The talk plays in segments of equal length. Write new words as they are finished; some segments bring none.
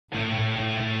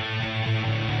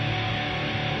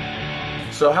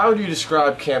So how would you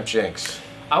describe Camp Jinx?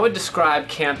 I would describe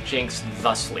Camp Jinx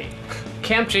thusly.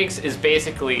 Camp Jinx is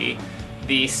basically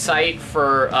the site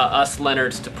for us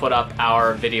Leonards to put up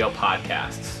our video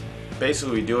podcasts.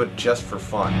 Basically, we do it just for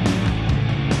fun.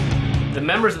 The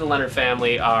members of the Leonard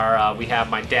family are, we have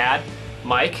my dad,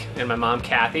 Mike, and my mom,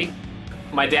 Kathy.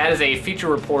 My dad is a feature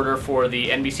reporter for the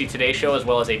NBC Today Show, as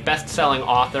well as a best-selling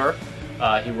author.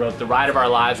 He wrote The Ride of Our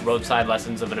Lives, Roadside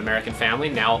Lessons of an American Family,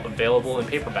 now available in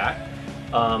paperback.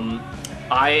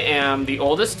 I am the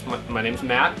oldest. My name's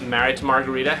Matt. I'm married to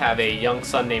Margarita, have a young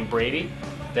son named Brady.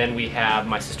 Then we have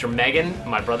my sister Megan,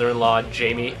 my brother-in-law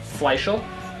Jamie Fleischel,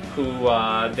 who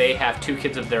they have 2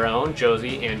 kids of their own,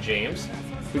 Josie and James.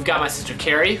 We've got my sister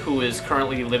Carrie, who is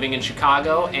currently living in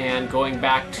Chicago and going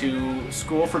back to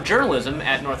school for journalism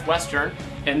at Northwestern.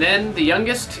 And then the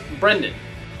youngest, Brendan,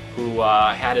 who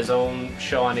had his own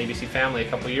show on ABC Family a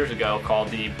couple years ago called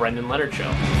The Brendan Leonard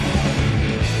Show.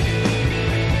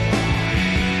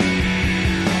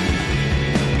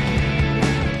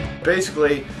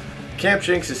 Basically, Camp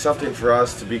Jinx is something for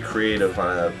us to be creative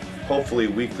on a hopefully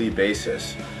weekly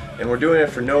basis. And we're doing it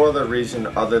for no other reason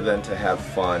other than to have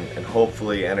fun and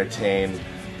hopefully entertain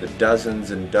the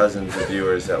dozens and dozens of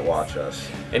viewers that watch us.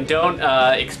 And don't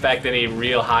expect any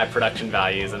real high production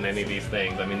values in any of these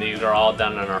things. I mean, these are all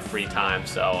done in our free time,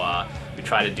 so we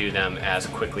try to do them as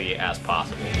quickly as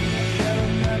possible.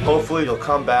 Hopefully you'll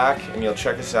come back and you'll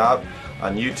check us out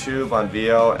on YouTube, on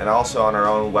Veo, and also on our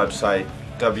own website,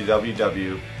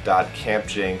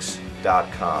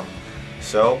 www.campjinx.com.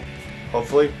 So,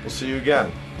 hopefully, we'll see you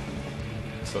again.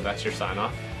 So that's your sign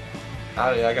off?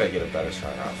 I gotta get a better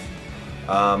sign off.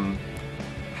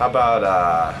 How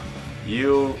about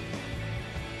you